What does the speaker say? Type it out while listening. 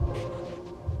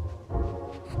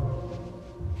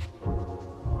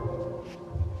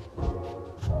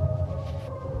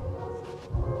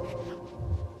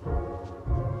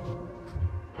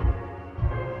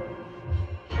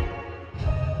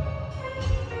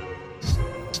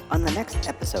On the next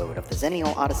episode of the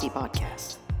Zennial Odyssey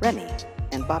podcast, Remy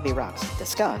and Bobby Rox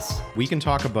discuss. We can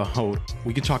talk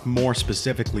more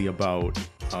specifically about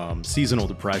seasonal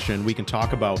depression. We can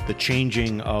talk about the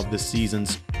changing of the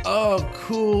seasons. Oh,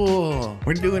 cool.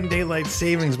 We're doing daylight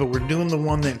savings, but we're doing the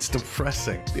one that's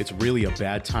depressing. It's really a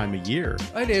bad time of year.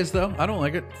 It is, though. I don't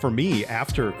like it. For me,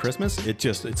 after Christmas,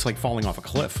 it's like falling off a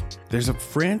cliff. There's a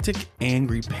frantic,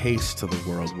 angry pace to the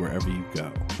world wherever you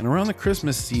go. And around the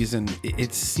Christmas season,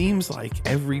 it seems like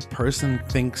every person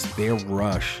thinks their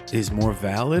rush is more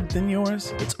valid than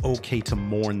yours. It's okay to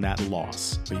mourn that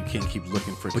loss. But you can't keep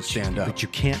looking for it to stand up. But you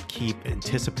can't keep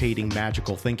anticipating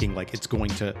magical thinking like it's going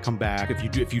to come back if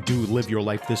you do live your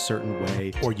life this certain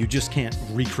way, or you just can't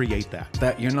recreate that.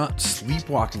 That you're not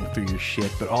sleepwalking through your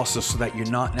shit, but also so that you're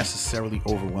not necessarily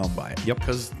overwhelmed by it. Yep.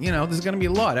 Because, there's going to be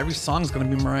a lot. Every song's going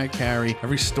to be Mariah Carey.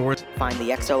 Every store. Find the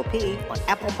XOP on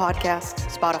Apple Podcasts,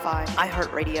 Spotify,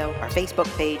 iHeartRadio, our Facebook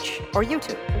page, or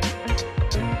YouTube.